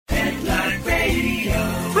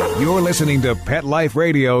You're listening to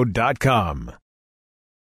PetLifeRadio.com.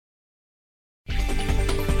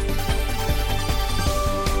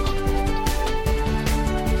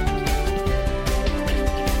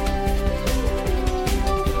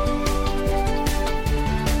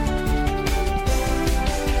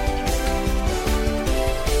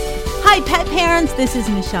 Hi, pet parents. This is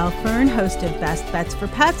Michelle Fern, host of Best Bets for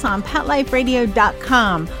Pets on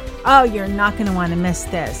PetLifeRadio.com. Oh, you're not going to want to miss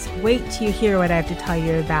this. Wait till you hear what I have to tell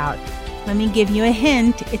you about. Let me give you a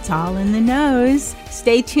hint. It's all in the nose.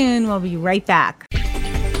 Stay tuned. We'll be right back.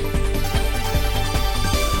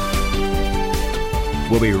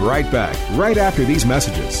 We'll be right back, right after these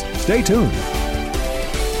messages. Stay tuned.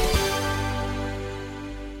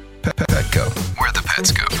 Petco, where the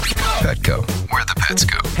pets go. Petco, where the pets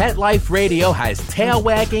go. Pet Life Radio has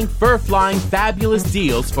tail-wagging, fur-flying, fabulous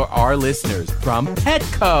deals for our listeners from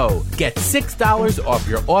Petco. Get $6 off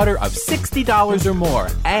your order of $60 or more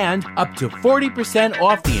and up to 40%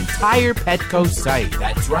 off the entire Petco site.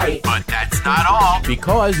 That's right, but that's not all.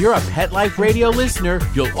 Because you're a Pet Life Radio listener,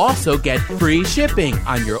 you'll also get free shipping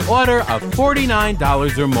on your order of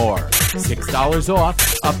 $49 or more. $6 off,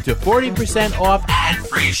 up to 40% off, and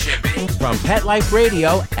free shipping from Pet Life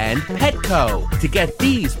Radio and Petco. To get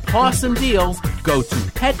these awesome deals, go to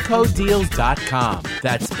PetcoDeals.com.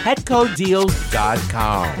 That's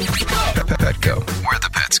PetcoDeals.com. Petco, where the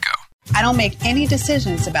pets go. I don't make any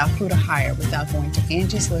decisions about who to hire without going to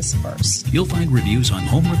Angie's List first. You'll find reviews on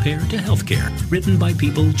home repair to healthcare, written by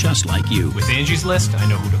people just like you. With Angie's List, I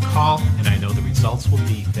know who to call, and I know the results will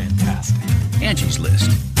be fantastic. Angie's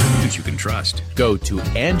List, who you can trust. Go to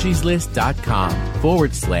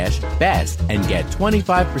angieslist.com/best and get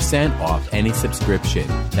 25% off any subscription.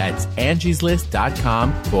 That's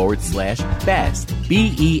angieslist.com/best.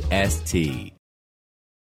 BEST.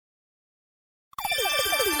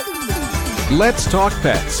 Let's Talk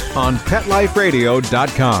Pets on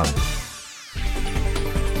PetLifeRadio.com.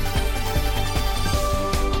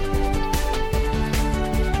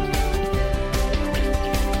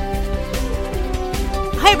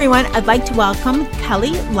 Hi, everyone. I'd like to welcome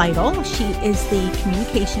Kelly Lytle. She is the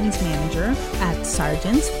communications manager at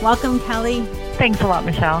Sargent's. Welcome, Kelly. Thanks a lot,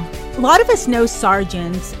 Michelle. A lot of us know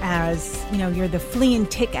Sargent's as, you're the flea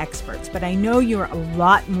and tick experts, but I know you're a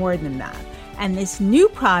lot more than that. And this new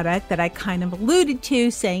product that I kind of alluded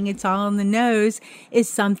to, saying it's all in the nose, is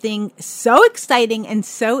something so exciting and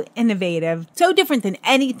so innovative, so different than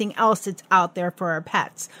anything else that's out there for our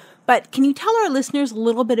pets. But can you tell our listeners a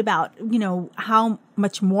little bit about, how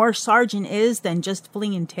much more Sargent is than just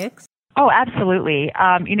flea and ticks? Oh, absolutely.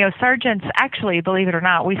 Sargent's, actually, believe it or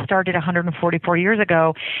not, we started 144 years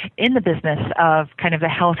ago in the business of kind of the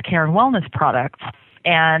healthcare and wellness products.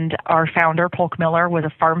 And our founder, Polk Miller, was a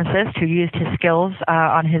pharmacist who used his skills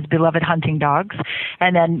on his beloved hunting dogs.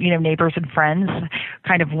 And then, neighbors and friends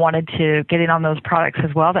kind of wanted to get in on those products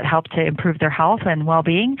as well that helped to improve their health and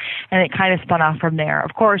well-being. And it kind of spun off from there.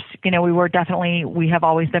 Of course, we have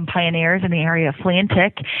always been pioneers in the area of flea and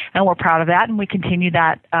tick, and we're proud of that. And we continue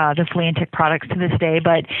that, the flea and tick products to this day.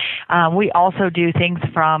 But we also do things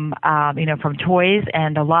from toys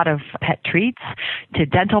and a lot of pet treats to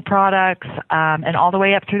dental products, and all the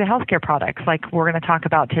way up through the healthcare products like we're going to talk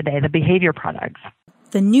about today, the behavior products.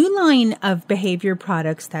 The new line of behavior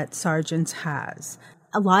products that Sargent's has,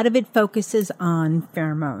 a lot of it focuses on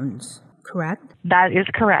pheromones, correct? That is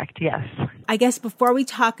correct, yes. I guess before we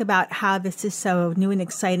talk about how this is so new and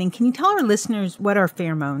exciting, can you tell our listeners what are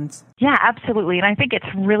pheromones? Yeah, absolutely. And I think it's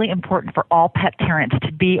really important for all pet parents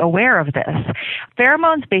to be aware of this.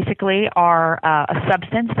 Pheromones basically are a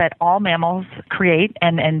substance that all mammals create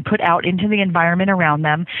and put out into the environment around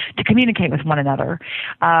them to communicate with one another.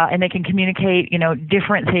 And they can communicate,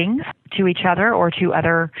 different things to each other or to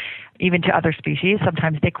other species.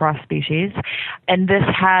 Sometimes they cross species. And this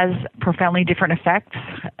has profoundly different effects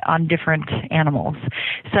on different animals.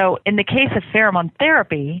 So in the case of pheromone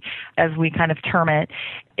therapy, as we kind of term it,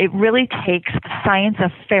 it really takes the science of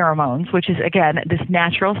pheromones, which is, again, this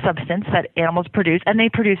natural substance that animals produce, and they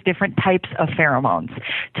produce different types of pheromones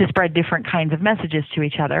to spread different kinds of messages to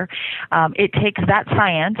each other. It takes that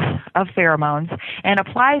science of pheromones and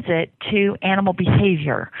applies it to animal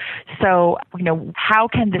behavior. So, how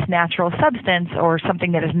can this natural substance or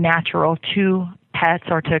something that is natural to pets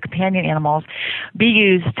or to companion animals be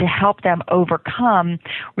used to help them overcome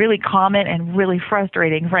really common and really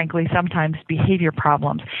frustrating, frankly, sometimes behavior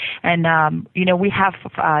problems. And, we have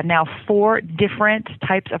now 4 different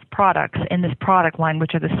types of products in this product line,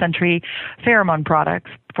 which are the Sentry pheromone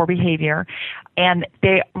products for behavior. And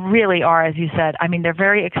they really are, as you said, I mean, they're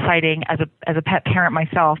very exciting. As a pet parent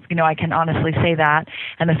myself, I can honestly say that,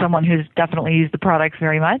 and as someone who's definitely used the products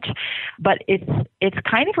very much. But it's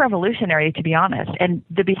kind of revolutionary, to be honest. And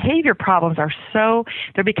the behavior problems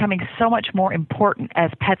they're becoming so much more important as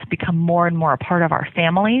pets become more and more a part of our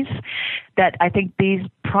families, that I think these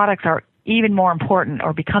products are even more important,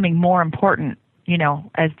 or becoming more important,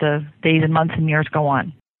 as the days and months and years go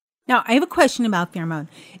on. Now, I have a question about pheromone.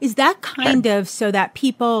 Is that kind of so that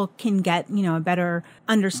people can get, a better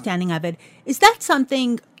understanding of it? Is that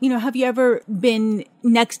something, have you ever been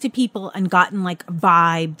next to people and gotten like a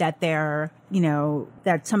vibe that they're,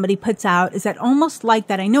 that somebody puts out? Is that almost like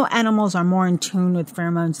that? I know animals are more in tune with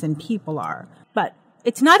pheromones than people are, but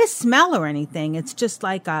it's not a smell or anything. It's just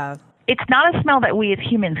like it's not a smell that we as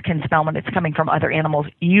humans can smell when it's coming from other animals,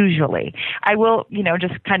 usually. I will,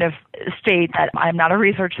 just kind of state that I'm not a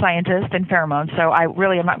research scientist in pheromones, so I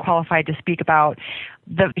really am not qualified to speak about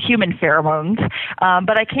the human pheromones.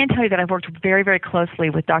 But I can tell you that I've worked very, very closely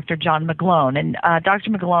with Dr. John McGlone. And Dr.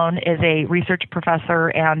 McGlone is a research professor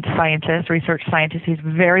and research scientist. He's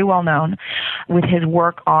very well known with his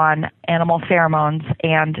work on animal pheromones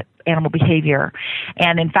and animal behavior,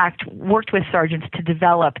 and in fact worked with Sargent's to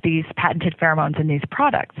develop these patented pheromones in these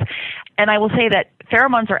products. And I will say that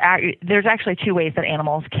pheromones there's actually two ways that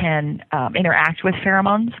animals can interact with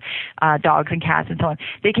pheromones, dogs and cats and so on.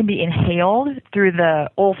 They can be inhaled through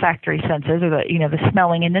the olfactory senses, or the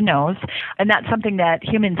smelling in the nose, and that's something that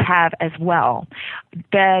humans have as well.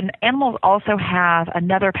 Then animals also have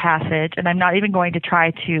another passage, and I'm not even going to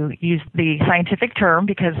try to use the scientific term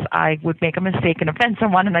because I would make a mistake and offend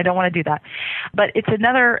someone, and I don't want to do that. But it's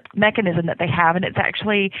another mechanism that they have, and it's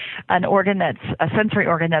actually an organ that's a sensory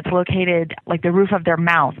organ that's located like the roof of their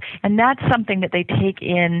mouth. And that's something that they take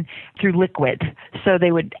in through liquid. So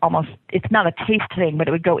they would it's not a taste thing, but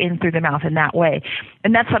it would go in through the mouth in that way.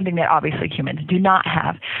 And that's something that obviously humans do not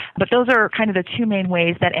have. But those are kind of the two main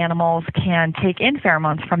ways that animals can take in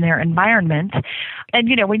pheromones from their environment. And,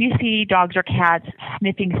 when you see dogs or cats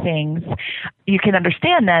sniffing things, you can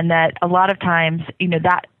understand then that a lot of times,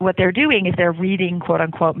 that what they're doing is they're reading, quote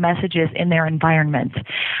unquote, messages in their environment.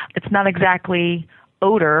 It's not exactly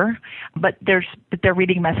odor, but they're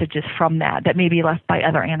reading messages from that may be left by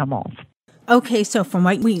other animals. Okay, so from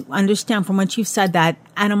what we understand, from what you've said, that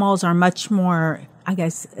animals are much more, I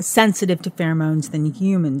guess, sensitive to pheromones than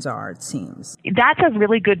humans are, it seems. That's a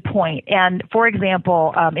really good point. And for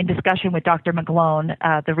example, in discussion with Dr. McGlone,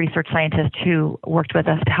 the research scientist who worked with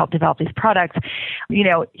us to help develop these products,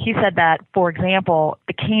 he said that, for example,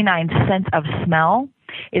 the canine sense of smell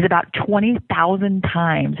is about 20,000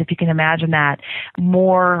 times, if you can imagine that,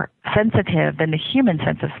 more sensitive than the human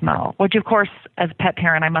sense of smell, which, of course, as a pet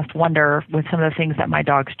parent, I must wonder with some of the things that my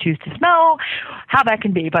dogs choose to smell, how that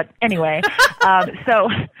can be. But anyway, so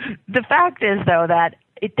the fact is, though, that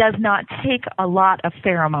it does not take a lot of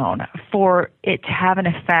pheromone for it to have an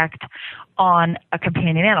effect on a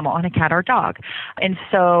companion animal, on a cat or a dog. And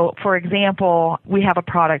so, for example, we have a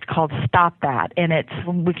product called Stop That, and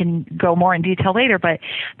we can go more in detail later, but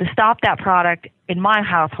the Stop That product in my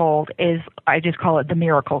household I just call it the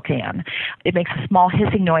miracle can. It makes a small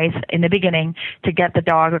hissing noise in the beginning to get the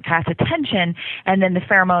dog or cat's attention, and then the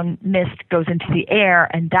pheromone mist goes into the air,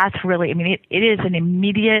 and that's really, it is an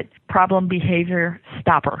immediate problem behavior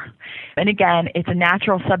stopper. And again, it's a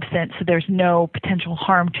natural substance, so there's no potential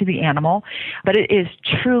harm to the animal, but it is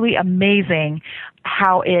truly amazing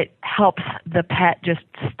how it helps the pet just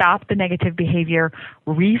stop the negative behavior,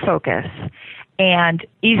 refocus, and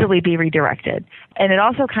easily be redirected. And it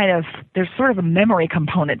also there's sort of a memory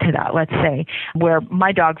component to that, let's say, where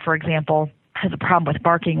my dog, for example, has a problem with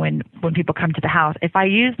barking when people come to the house. If I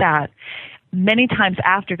use that, many times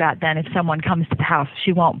after that, then if someone comes to the house,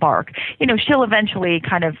 she won't bark. She'll eventually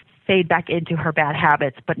kind of fade back into her bad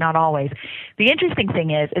habits, but not always. The interesting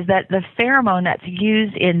thing is that the pheromone that's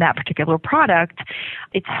used in that particular product,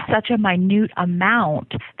 it's such a minute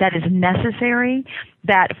amount that is necessary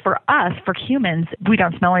that for us, for humans, we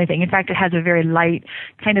don't smell anything. In fact, it has a very light,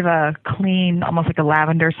 kind of a clean, almost like a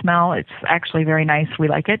lavender smell. It's actually very nice. We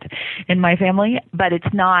like it in my family, but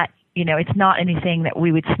it's not, it's not anything that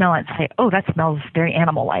we would smell and say, oh, that smells very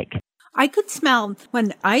animal-like. I could smell,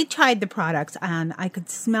 when I tried the products, and I could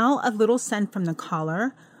smell a little scent from the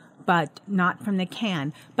collar, but not from the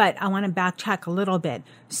can. But I want to backtrack a little bit.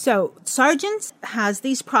 So Sargent's has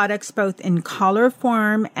these products both in collar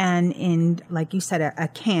form and in, like you said, a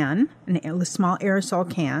can, a small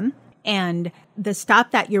aerosol can. And the Stop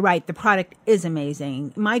That, you're right. The product is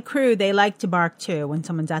amazing. My crew, they like to bark too. When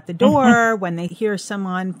someone's at the door, when they hear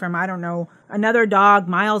someone from, I don't know, another dog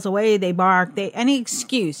miles away, they bark. Any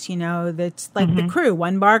excuse, that's like the crew.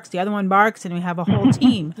 One barks, the other one barks, and we have a whole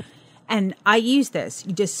team. And I use this.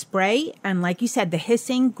 You just spray, and like you said, the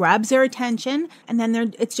hissing grabs their attention, and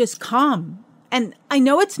then it's just calm. And I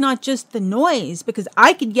know it's not just the noise, because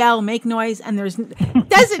I could yell, make noise, and it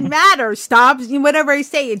doesn't matter. Stops, whatever I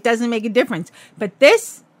say, it doesn't make a difference. But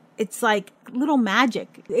this, it's like little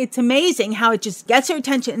magic. It's amazing how it just gets their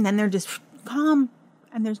attention, and then they're just calm,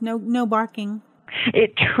 and there's no barking.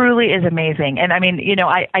 It truly is amazing. And I mean,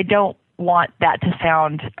 I don't want that to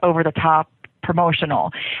sound over the top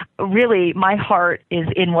promotional. Really, my heart is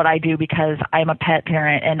in what I do because I'm a pet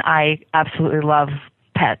parent and I absolutely love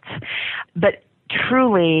pets. But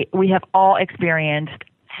truly, we have all experienced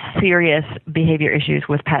serious behavior issues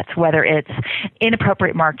with pets, whether it's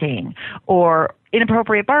inappropriate marking or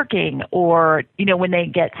inappropriate barking, or, when they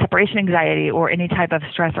get separation anxiety or any type of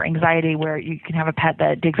stress or anxiety where you can have a pet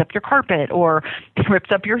that digs up your carpet or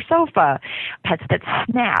rips up your sofa, pets that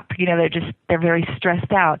snap, they're very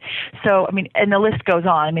stressed out. So, and the list goes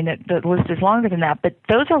on. The list is longer than that, but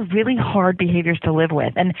those are really hard behaviors to live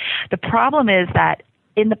with. And the problem is that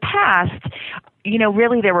in the past,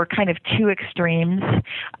 really there were kind of two extremes.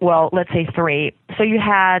 Well, let's say three. So you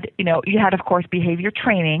had, of course, behavior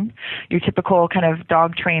training, your typical kind of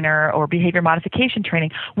dog trainer or behavior modification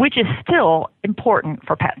training, which is still important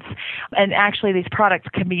for pets. And actually these products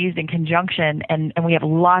can be used in conjunction, and we have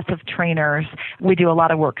lots of trainers. We do a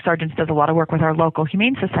lot of work. Sargent's does a lot of work with our local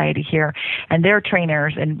Humane Society here, and their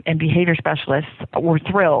trainers and behavior specialists were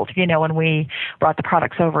thrilled, when we brought the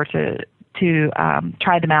products over to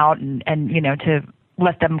try them out and to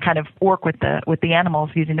let them kind of work with the animals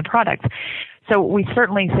using the products. So we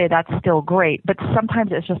certainly say that's still great, but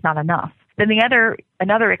sometimes it's just not enough. Then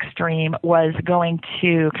another extreme was going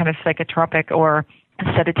to kind of psychotropic or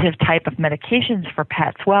sedative type of medications for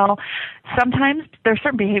pets. Well, sometimes there are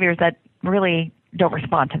certain behaviors that really don't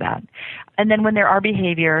respond to that. And then when there are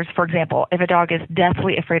behaviors, for example, if a dog is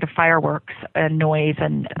deathly afraid of fireworks and noise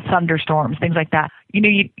and thunderstorms, things like that,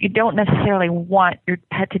 you don't necessarily want your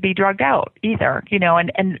pet to be drugged out either,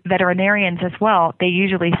 and veterinarians as well, they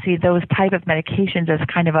usually see those type of medications as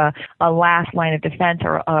kind of a last line of defense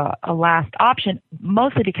or a last option,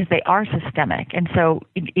 mostly because they are systemic. And so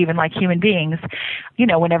even like human beings,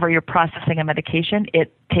 whenever you're processing a medication,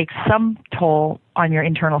 it takes some toll on your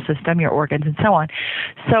internal system, your organs, and so on.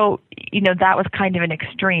 So, that was kind of an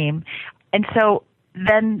extreme. And so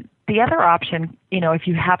then the other option, if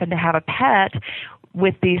you happen to have a pet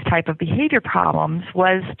with these type of behavior problems,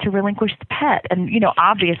 was to relinquish the pet. And,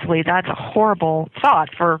 obviously that's a horrible thought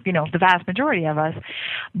for, the vast majority of us.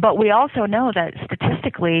 But we also know that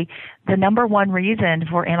statistically, the number one reason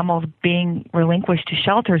for animals being relinquished to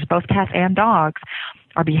shelters, both cats and dogs,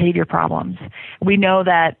 are behavior problems. We know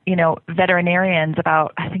that, veterinarians,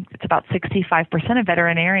 I think it's about 65% of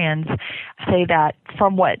veterinarians say that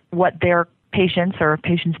from what their patients or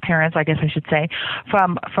patients' parents, I guess I should say,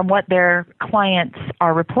 from what their clients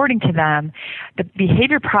are reporting to them, the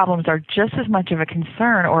behavior problems are just as much of a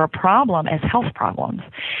concern or a problem as health problems.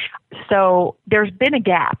 So there's been a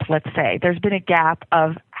gap, let's say. There's been a gap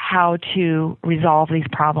of how to resolve these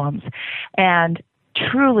problems. And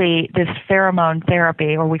truly, this pheromone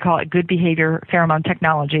therapy, or we call it good behavior pheromone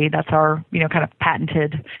technology, that's our, kind of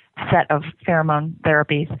patented set of pheromone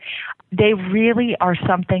therapies. They really are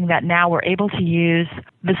something that now we're able to use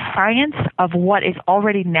the science of what is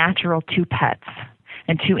already natural to pets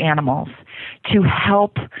and to animals to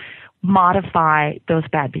help modify those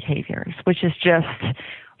bad behaviors, which is just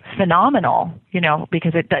phenomenal,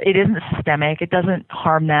 because it isn't systemic. It doesn't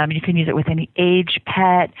harm them. You can use it with any age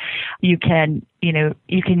pet. You can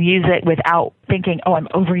use it without thinking, oh, I'm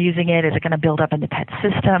overusing it. Is it going to build up in the pet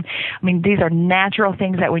system? These are natural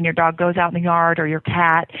things that when your dog goes out in the yard or your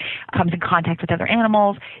cat comes in contact with other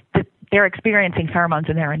animals, that they're experiencing pheromones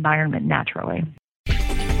in their environment naturally.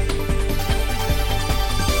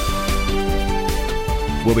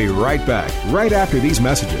 We'll be right back, right after these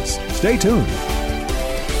messages. Stay tuned.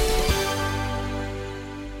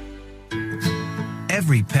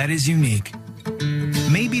 Every pet is unique.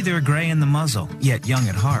 Maybe they're gray in the muzzle, yet young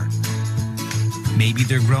at heart. Maybe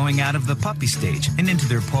they're growing out of the puppy stage and into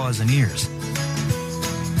their paws and ears.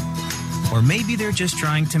 Or maybe they're just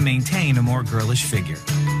trying to maintain a more girlish figure.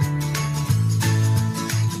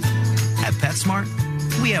 At PetSmart,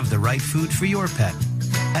 we have the right food for your pet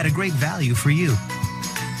at a great value for you.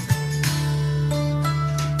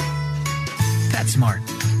 PetSmart.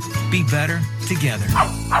 Be better together.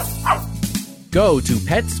 Go to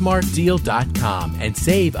PetSmartDeal.com and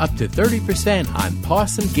save up to 30% on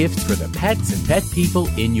awesome gifts for the pets and pet people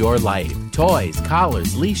in your life. Toys,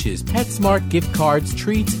 collars, leashes, PetSmart gift cards,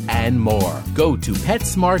 treats, and more. Go to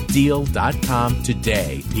PetSmartDeal.com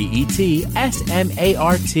today.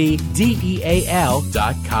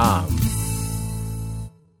 PetSmartDeal.com.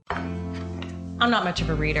 I'm not much of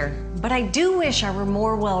a reader, but I do wish I were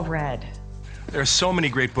more well-read. There are so many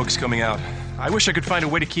great books coming out. I wish I could find a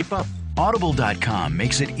way to keep up. Audible.com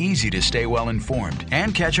makes it easy to stay well informed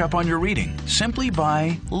and catch up on your reading simply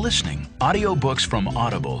by listening. Audiobooks from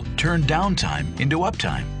Audible turn downtime into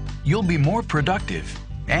uptime. You'll be more productive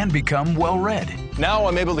and become well read. Now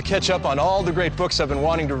I'm able to catch up on all the great books I've been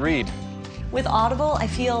wanting to read. With Audible, I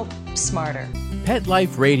feel smarter. Pet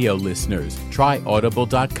Life Radio listeners, try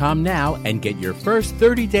Audible.com now and get your first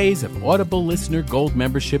 30 days of Audible Listener Gold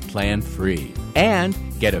membership plan free. And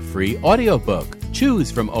get a free audiobook.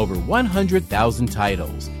 Choose from over 100,000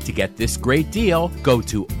 titles. To get this great deal, go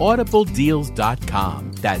to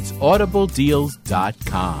audibledeals.com. That's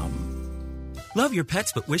audibledeals.com. Love your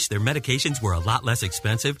pets but wish their medications were a lot less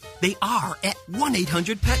expensive? They are at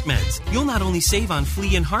 1-800-PET-MEDS. You'll not only save on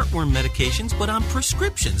flea and heartworm medications, but on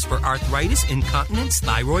prescriptions for arthritis, incontinence,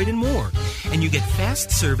 thyroid, and more. And you get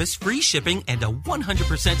fast service, free shipping, and a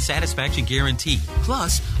 100% satisfaction guarantee.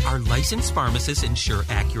 Plus, our licensed pharmacists ensure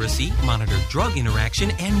accuracy, monitor drug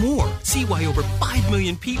interaction, and more. See why over 5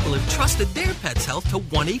 million people have trusted their pet's health to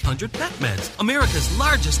 1-800-PET-MEDS, America's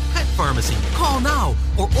largest pet pharmacy. Call now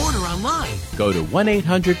or order online. Go to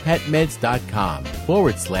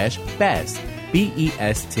 1-800-PetMeds.com/best,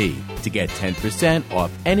 BEST, to get 10%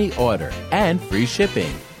 off any order and free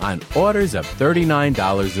shipping on orders of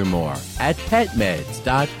 $39 or more at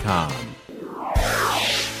PetMeds.com.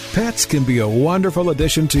 Pets can be a wonderful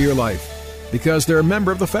addition to your life because they're a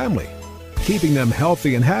member of the family. Keeping them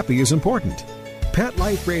healthy and happy is important. Pet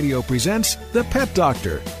Life Radio presents The Pet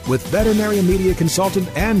Doctor with veterinary media consultant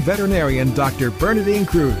and veterinarian Dr. Bernadine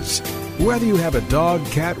Cruz. Whether you have a dog,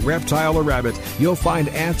 cat, reptile, or rabbit, you'll find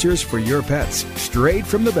answers for your pets straight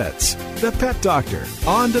from the vets. The Pet Doctor,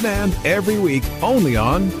 on demand every week, only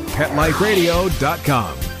on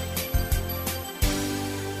PetLifeRadio.com.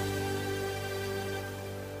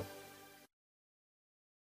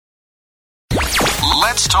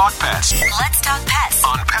 Let's talk pets. Let's talk pets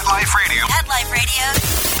On Pet Life Radio. Pet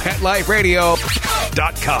Life Radio.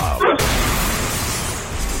 PetLifeRadio.com.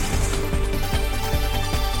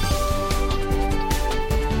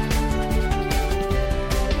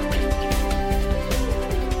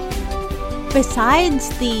 Besides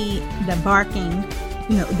the barking,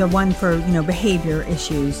 the one for, behavior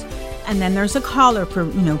issues, and then there's a collar for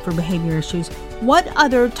behavior issues, what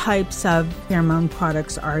other types of pheromone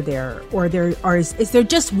products are there? Or is there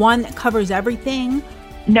just one that covers everything?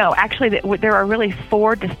 No, actually, there are really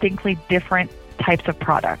 4 distinctly different types of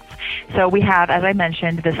products. So we have, as I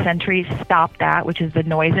mentioned, the Sentry Stop That, which is the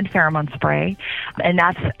noise and pheromone spray. And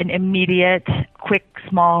that's an immediate, quick,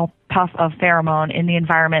 small puff of pheromone in the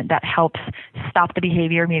environment that helps stop the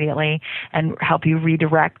behavior immediately and help you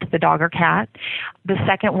redirect the dog or cat. The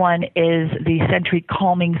second one is the Sentry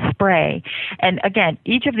Calming Spray. And again,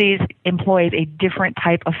 each of these employs a different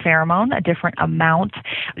type of pheromone, a different amount.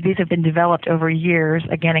 These have been developed over years,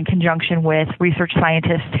 again, in conjunction with research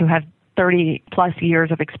scientists who have 30 plus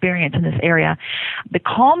years of experience in this area. The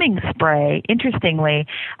calming spray, interestingly,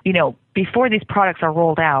 before these products are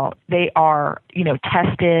rolled out, they are,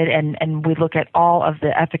 tested and we look at all of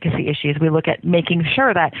the efficacy issues. We look at making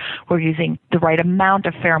sure that we're using the right amount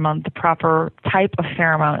of pheromone, the proper type of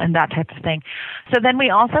pheromone, and that type of thing. So then we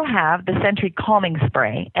also have the Sentry Calming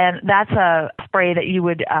Spray, and that's a spray that you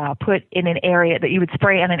would put in an area, that you would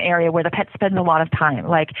spray in an area where the pet spends a lot of time,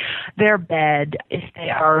 like their bed, if they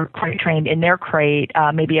are crate trained, in their crate,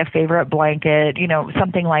 maybe a favorite blanket,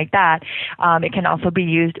 something like that. It can also be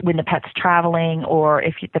used when the pet's traveling, or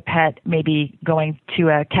if the pet may be going to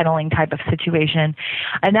a kenneling type of situation.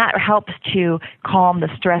 And that helps to calm the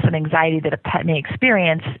stress and anxiety that a pet may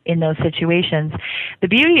experience in those situations. The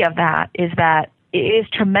beauty of that is that it is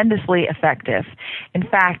tremendously effective. In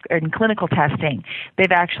fact, in clinical testing,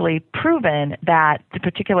 they've actually proven that the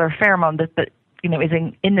particular pheromone that is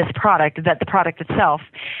in this product, that the product itself,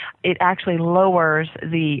 it actually lowers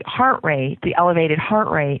the heart rate, the elevated heart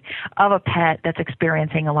rate of a pet that's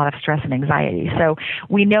experiencing a lot of stress and anxiety. So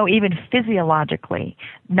we know even physiologically,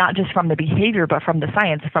 not just from the behavior, but from the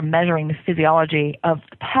science, from measuring the physiology of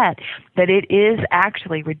the pet, that it is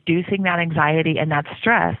actually reducing that anxiety and that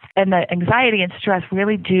stress. And the anxiety and stress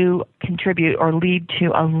really do contribute or lead to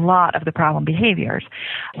a lot of the problem behaviors.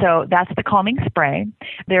 So that's the calming spray.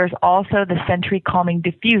 There's also the Sentry Calming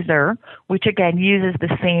Diffuser, which again uses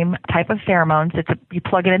the same type of pheromones. You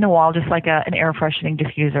plug it in the wall just like an air freshening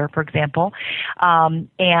diffuser, for example,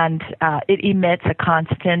 and it emits a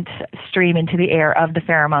constant stream into the air of the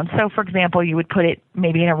pheromones. So, for example, you would put it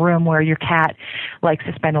maybe in a room where your cat likes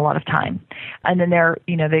to spend a lot of time, and then they're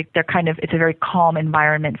kind of, it's a very calming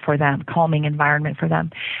environment for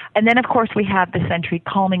them. And then, of course, we have the Sentry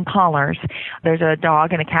Calming Collars. There's a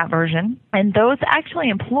dog and a cat version, and those actually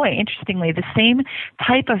employ, interestingly, the same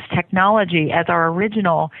type of technology as our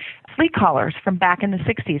original flea collars from back in the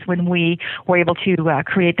 60s when we were able to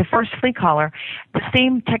create the first flea collar. The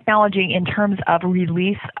same technology in terms of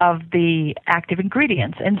release of the active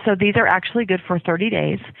ingredients. And so these are actually good for 30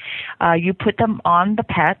 days. You put them on the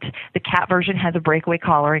pet. The cat version has a breakaway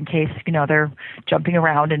collar in case, they're jumping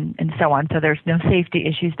around and so on. So there's no safety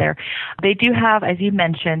issues there. They do have, as you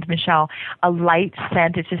mentioned, Michelle, a light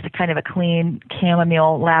scent. It's just a kind of a clean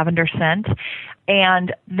chamomile lavender scent.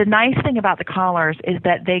 And the nice thing about the collars is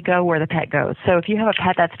that they go where the pet goes. So if you have a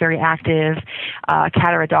pet that's very active, a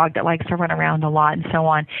cat or a dog that likes to run around a lot and so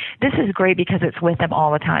on, this is great because it's with them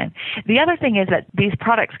all the time. The other thing is that these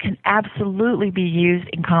products can absolutely be used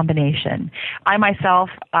in combination. I myself,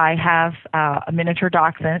 I have a miniature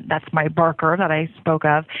dachshund. That's my barker that I spoke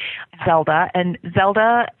of, Zelda. And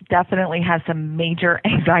Zelda definitely has some major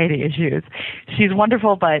anxiety issues. She's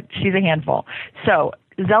wonderful, but she's a handful. So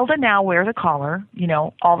Zelda now wears a collar,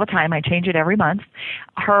 all the time. I change it every month.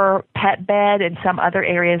 Her pet bed and some other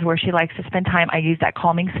areas where she likes to spend time, I use that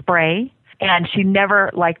calming spray. And she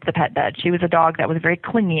never liked the pet bed. She was a dog that was very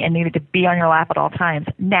clingy and needed to be on your lap at all times.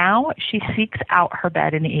 Now she seeks out her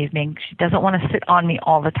bed in the evening. She doesn't want to sit on me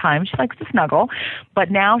all the time. She likes to snuggle.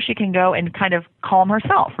 But now she can go and kind of calm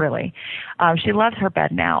herself, really. She loves her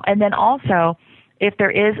bed now. And then also, if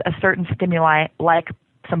there is a certain stimuli, like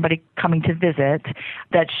somebody coming to visit,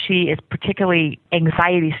 that she is particularly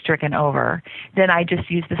anxiety-stricken over, then I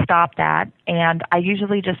just use to stop that. And I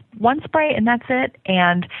usually just one spray and that's it.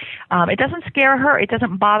 And it doesn't scare her. It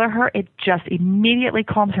doesn't bother her. It just immediately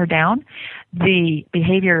calms her down. The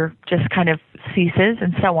behavior just kind of ceases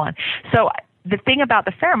and so on. So the thing about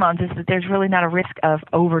the pheromones is that there's really not a risk of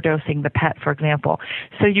overdosing the pet, for example.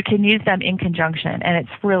 So you can use them in conjunction, and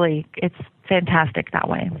it's fantastic that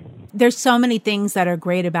way. There's so many things that are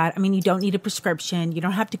great about it. I mean, you don't need a prescription. You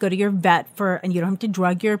don't have to go to your vet and you don't have to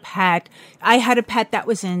drug your pet. I had a pet that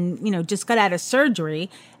was just got out of surgery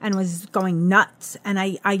and was going nuts. And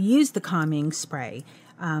I used the calming spray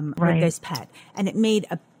with this pet. And it made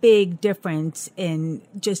a big difference in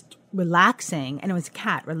just relaxing. And it was a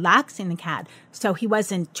cat, relaxing the cat. So he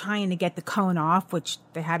wasn't trying to get the cone off, which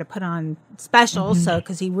they had to put on special. Mm-hmm. So,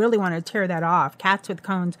 because he really wanted to tear that off. Cats with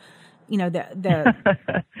cones.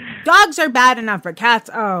 The dogs are bad enough for cats.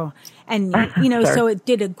 Oh, and sure. So it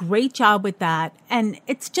did a great job with that. And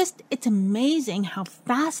it's amazing how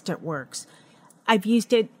fast it works. I've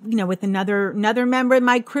used it, with another member of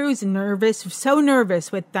my crew is so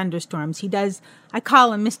nervous with thunderstorms. I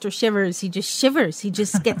call him Mr. Shivers. He just shivers. He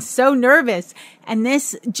just gets so nervous. And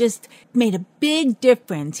this just made a big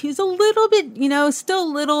difference. He was a little bit, still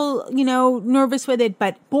a little, nervous with it.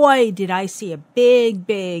 But boy, did I see a big,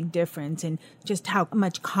 big difference in just how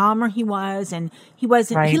much calmer he was. And he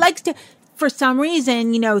likes to, for some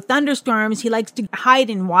reason, thunderstorms, he likes to hide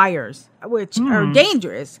in wires, which are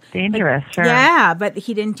dangerous. Sure. Yeah, but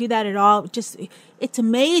he didn't do that at all. It's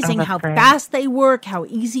amazing how fast they work, how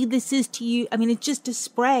easy this is to use. I mean, it's just a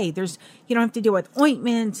spray. You don't have to deal with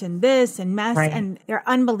ointments and this and mess, and they're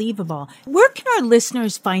unbelievable. Where can our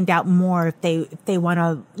listeners find out more if they want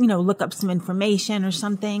to, look up some information or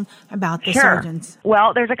something about the surgeons?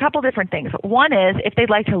 Well, there's a couple different things. One is if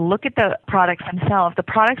they'd like to look at the products themselves, the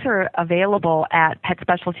products are available at pet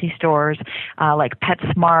specialty stores like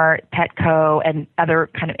PetSmart, Petco, and other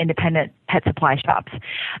kind of independent pet supply shops.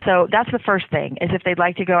 So that's the first thing, is if they'd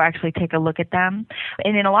like to go actually take a look at them.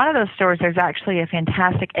 And in a lot of those stores, there's actually a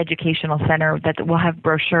fantastic educational center that will have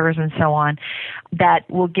brochures and so on that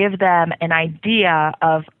will give them an idea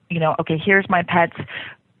of, okay, here's my pet's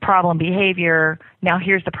problem behavior. Now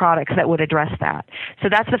here's the products that would address that. So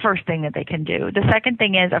that's the first thing that they can do. The second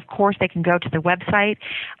thing is, of course, they can go to the website.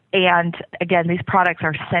 And again, these products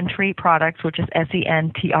are Sentry products, which is Sentry.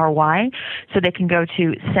 So they can go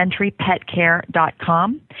to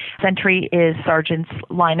SentryPetCare.com. Sentry is Sargent's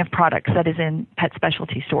line of products that is in pet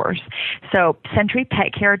specialty stores. So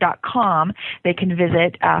SentryPetCare.com, they can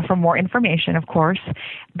visit for more information, of course.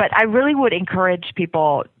 But I really would encourage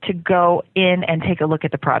people to go in and take a look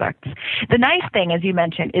at the products. The nice thing thing, as you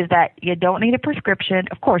mentioned, is that you don't need a prescription,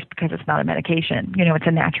 of course, because it's not a medication. It's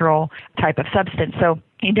a natural type of substance. So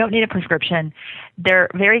you don't need a prescription. They're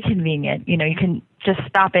very convenient. You can just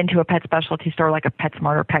stop into a pet specialty store like a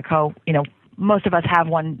PetSmart or Petco. Most of us have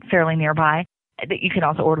one fairly nearby. You can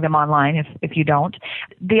also order them online if you don't.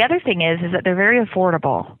 The other thing is that they're very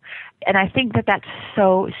affordable. And I think that that's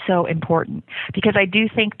so, so important, because I do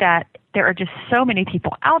think that there are just so many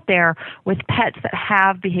people out there with pets that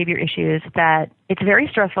have behavior issues that it's very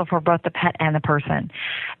stressful for both the pet and the person.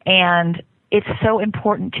 And it's so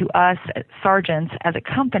important to us Sargents as a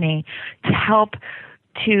company to help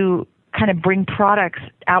to kind of bring products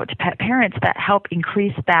out to pet parents that help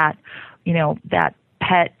increase that, that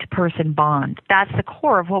pet-person bond. That's the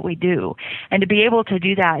core of what we do. And to be able to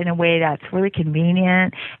do that in a way that's really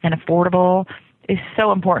convenient and affordable is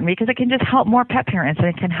so important, because it can just help more pet parents and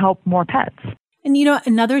it can help more pets. And,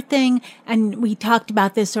 another thing, and we talked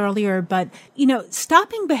about this earlier, but,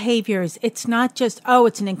 stopping behaviors, it's not just,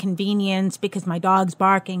 it's an inconvenience because my dog's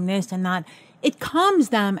barking this and that. It calms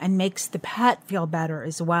them and makes the pet feel better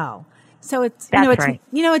as well. So it's, right.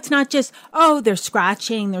 It's not just, they're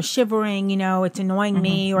scratching, they're shivering, it's annoying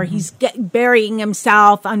me, or he's burying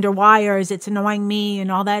himself under wires, it's annoying me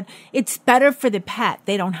and all that. It's better for the pet.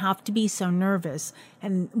 They don't have to be so nervous.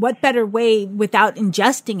 And what better way without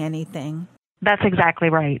ingesting anything? That's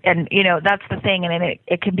exactly right. And, that's the thing. And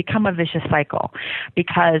it can become a vicious cycle,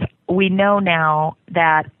 because we know now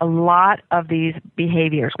that a lot of these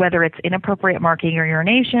behaviors, whether it's inappropriate marking or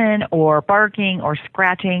urination or barking or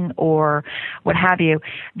scratching or what have you,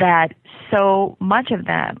 that so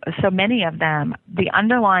many of them, the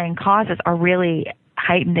underlying causes are really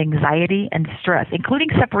heightened anxiety and stress, including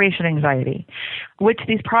separation anxiety, which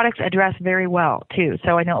these products address very well too.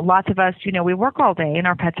 So I know lots of us, we work all day and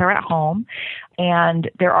our pets are at home, and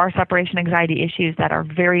there are separation anxiety issues that are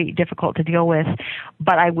very difficult to deal with.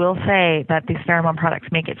 But I will say that these pheromone products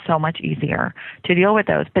make it so much easier to deal with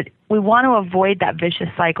those. But we want to avoid that vicious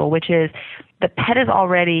cycle, which is the pet is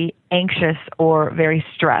already anxious or very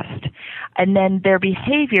stressed. And then their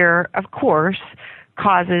behavior, of course,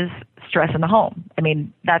 causes stress in the home. I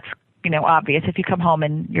mean, that's, obvious. If you come home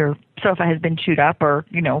and your sofa has been chewed up or,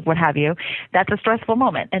 what have you, that's a stressful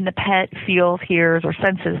moment. And the pet feels, hears, or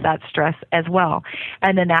senses that stress as well.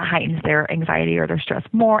 And then that heightens their anxiety or their stress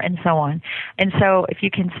more, and so on. And so if you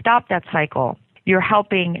can stop that cycle, you're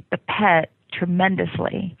helping the pet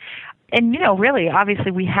tremendously. And, really,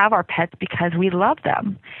 obviously, we have our pets because we love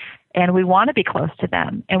them. And we want to be close to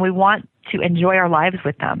them, and we want to enjoy our lives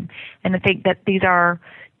with them. And I think that these are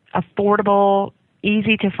affordable,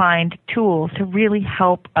 easy to find tools to really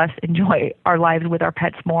help us enjoy our lives with our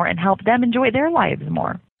pets more and help them enjoy their lives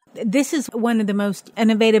more. This is one of the most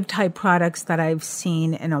innovative type products that I've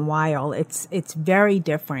seen in a while. It's very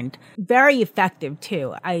different, very effective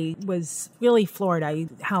too. I was really floored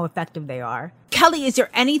how effective they are. Kelly, is there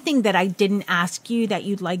anything that I didn't ask you that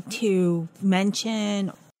you'd like to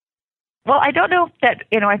mention? Well, I don't know that,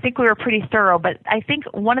 I think we were pretty thorough, but I think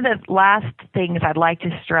one of the last things I'd like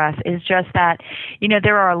to stress is just that,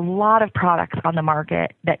 there are a lot of products on the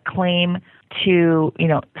market that claim to,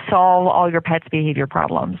 solve all your pet's behavior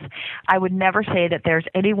problems. I would never say that there's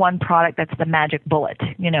any one product that's the magic bullet,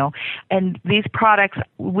 and these products,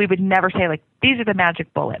 we would never say like, these are the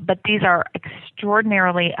magic bullet, but these are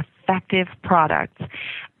extraordinarily effective products.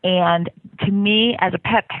 And to me, as a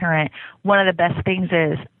pet parent, one of the best things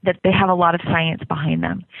is that they have a lot of science behind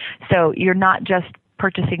them. So you're not just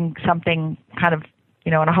purchasing something kind of,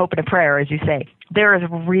 on a hope and a prayer, as you say. There is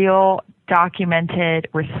real, documented,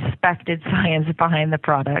 respected science behind the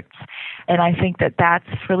products. And I think that that's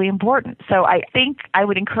really important. So I think I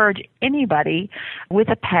would encourage anybody with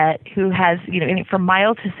a pet who has, from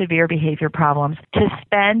mild to severe behavior problems, to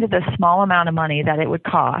spend the small amount of money that it would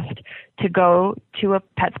cost to go to a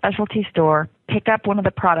pet specialty store, pick up one of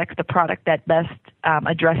the products, the product that best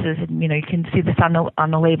addresses, you can see this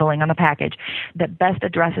on the labeling on the package, that best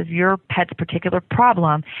addresses your pet's particular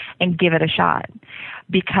problem, and give it a shot.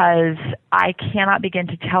 Because I cannot begin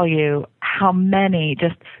to tell you how many,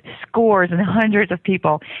 just scores and hundreds of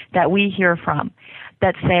people that we hear from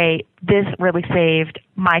that say, this really saved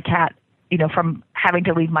my cat, from having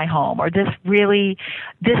to leave my home, or this made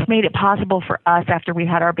it possible for us after we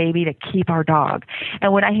had our baby to keep our dog.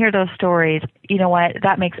 And when I hear those stories, you know what,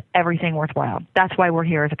 that makes everything worthwhile. That's why we're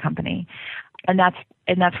here as a company. And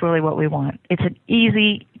that's really what we want. It's an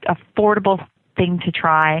easy, affordable thing to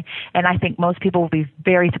try, and I think most people will be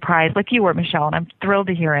very surprised, like you were, Michelle, and I'm thrilled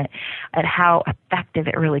to hear it, at how effective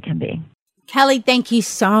it really can be. Kelly, thank you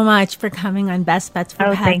so much for coming on Best Bets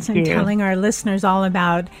for Pets and telling our listeners all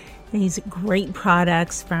about these great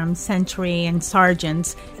products from Century and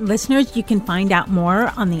Sargent's. Listeners, you can find out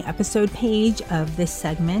more on the episode page of this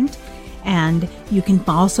segment, and you can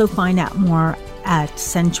also find out more at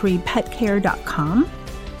centurypetcare.com.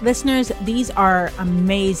 Listeners, these are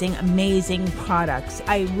amazing, amazing products.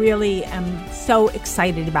 I really am so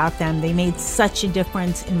excited about them. They made such a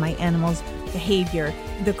difference in my animals' behavior.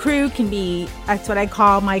 The crew can be, that's what I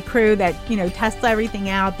call my crew that, tests everything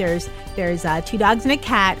out. There's 2 dogs and a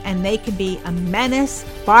cat, and they could be a menace,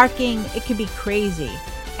 barking. It could be crazy.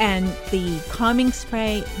 And the calming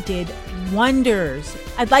spray did wonders.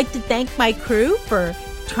 I'd like to thank my crew for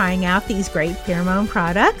trying out these great pheromone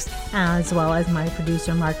products, as well as my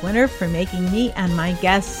producer Mark Winter for making me and my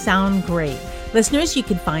guests sound great. Listeners, you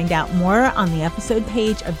can find out more on the episode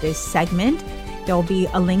page of this segment. There'll be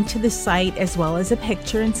a link to the site as well as a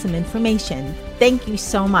picture and some information. Thank you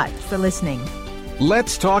so much for listening.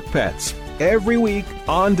 Let's Talk Pets, every week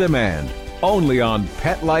on demand, only on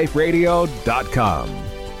PetLifeRadio.com.